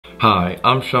Hi,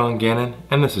 I'm Sean Gannon,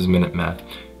 and this is Minute Math,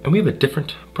 and we have a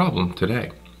different problem today.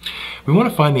 We want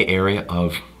to find the area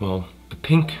of, well, the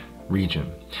pink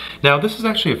region. Now, this is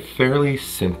actually a fairly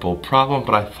simple problem,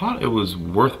 but I thought it was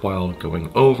worthwhile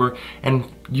going over,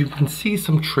 and you can see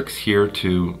some tricks here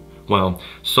to, well,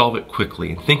 solve it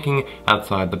quickly and thinking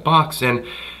outside the box. And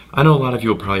I know a lot of you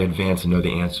will probably advance and know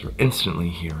the answer instantly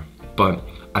here, but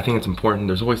I think it's important.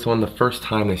 There's always someone the first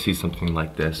time they see something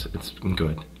like this, it's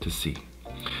good to see.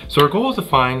 So our goal is to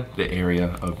find the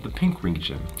area of the pink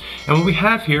region. And what we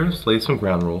have here, let's lay some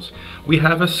ground rules. We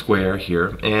have a square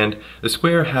here, and the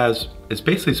square is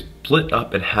basically split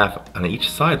up in half on each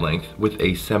side length with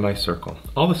a semicircle.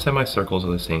 All the semicircles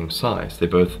are the same size.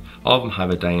 All of them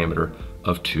have a diameter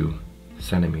of 2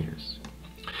 centimeters.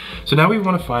 So now we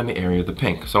want to find the area of the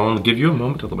pink. So I want to give you a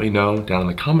moment to let me know down in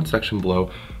the comment section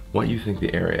below what you think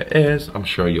the area is. I'm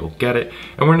sure you'll get it.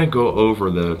 And we're gonna go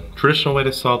over the traditional way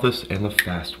to solve this and the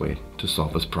fast way to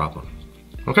solve this problem.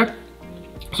 Okay?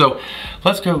 So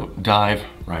let's go dive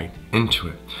right into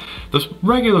it. The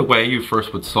regular way you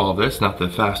first would solve this, not the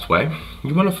fast way,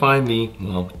 you wanna find the,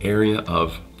 well, area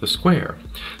of the square.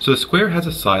 So the square has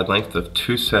a side length of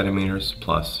 2 centimeters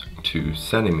plus 2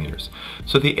 centimeters.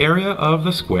 So the area of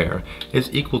the square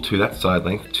is equal to that side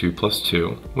length, 2 plus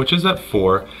 2, which is at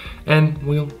 4, and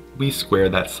we square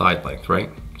that side length,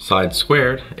 right? Side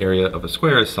squared, area of a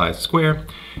square is side square,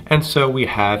 and so we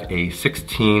have a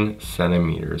 16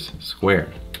 centimeters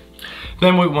squared.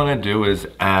 Then what we want to do is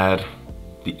add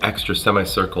the extra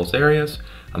semicircles areas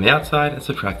on the outside and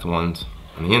subtract the ones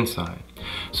on the inside.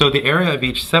 So the area of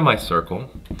each semicircle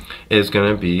is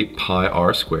going to be pi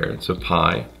r squared, so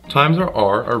pi times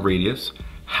our radius,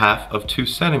 half of 2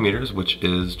 centimeters, which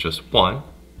is just 1.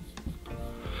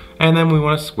 And then we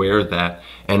want to square that,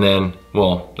 and then,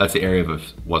 well, that's the area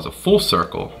of was a full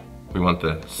circle. We want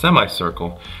the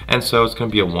semicircle, and so it's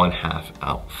going to be a 1/2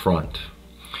 out front.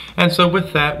 And so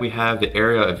with that, we have the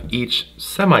area of each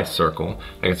semicircle,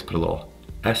 I guess put a little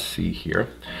SC here,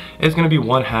 is going to be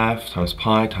 1/2 times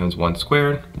pi times 1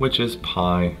 squared, which is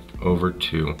pi over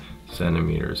 2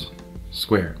 centimeters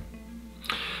squared.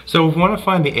 So if we want to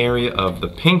find the area of the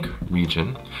pink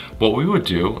region, what we would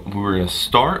do, we're going to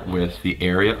start with the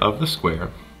area of the square.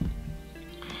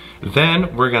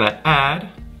 Then we're going to add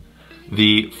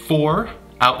the 4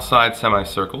 outside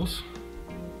semicircles,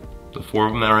 the 4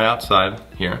 of them that are outside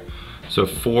here. So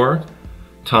 4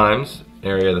 times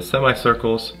area of the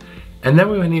semicircles, and then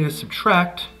we would need to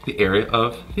subtract the area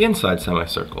of the inside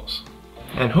semicircles.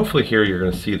 And hopefully here you're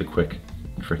going to see the quick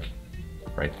trick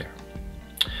right there.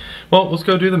 Well, let's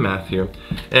go do the math here.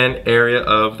 And area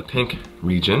of the pink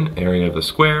region, area of the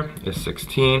square, is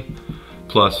 16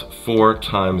 plus 4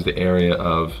 times the area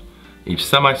of each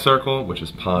semicircle, which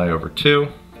is pi over 2,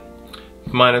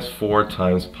 minus 4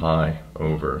 times pi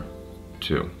over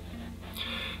 2.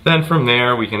 Then from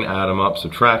there, we can add them up,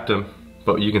 subtract them,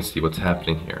 but you can see what's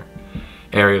happening here.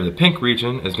 Area of the pink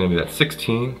region is going to be that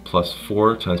 16 plus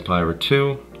 4 times pi over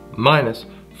 2 minus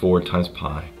 4 times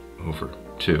pi over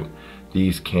 2.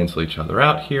 These cancel each other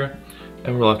out here,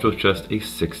 and we're left with just a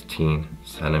 16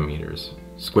 centimeters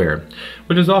squared,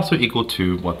 which is also equal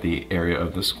to what the area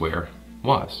of the square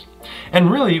was. And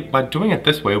really, by doing it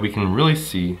this way, we can really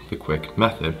see the quick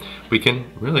method. We can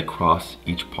really cross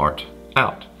each part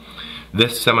out.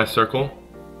 This semicircle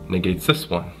negates this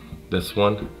one, this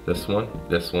one, this one,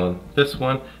 this one, this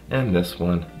one, and this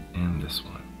one, and this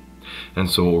one. And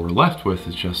so what we're left with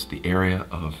is just the area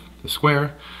of the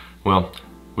square, well,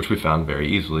 which we found very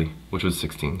easily, which was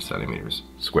 16 centimeters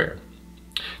squared.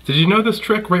 Did you know this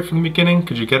trick right from the beginning?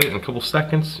 Could you get it in a couple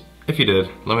seconds? If you did,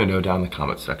 let me know down in the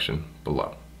comment section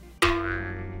below.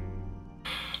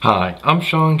 Hi, I'm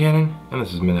Sean Gannon, and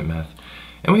this is Minute Math,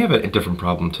 and we have a different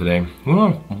problem today.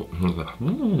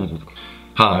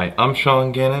 Hi, I'm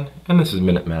Sean Gannon, and this is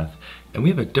Minute Math, and we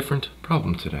have a different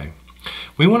problem today.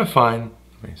 We want to find,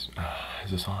 is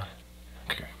this on?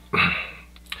 Okay.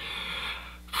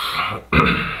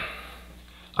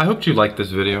 I hope you liked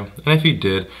this video, and if you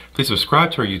did, please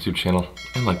subscribe to our YouTube channel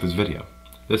and like this video.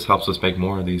 This helps us make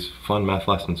more of these fun math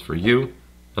lessons for you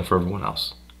and for everyone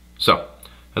else. So,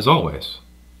 as always,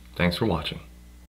 thanks for watching.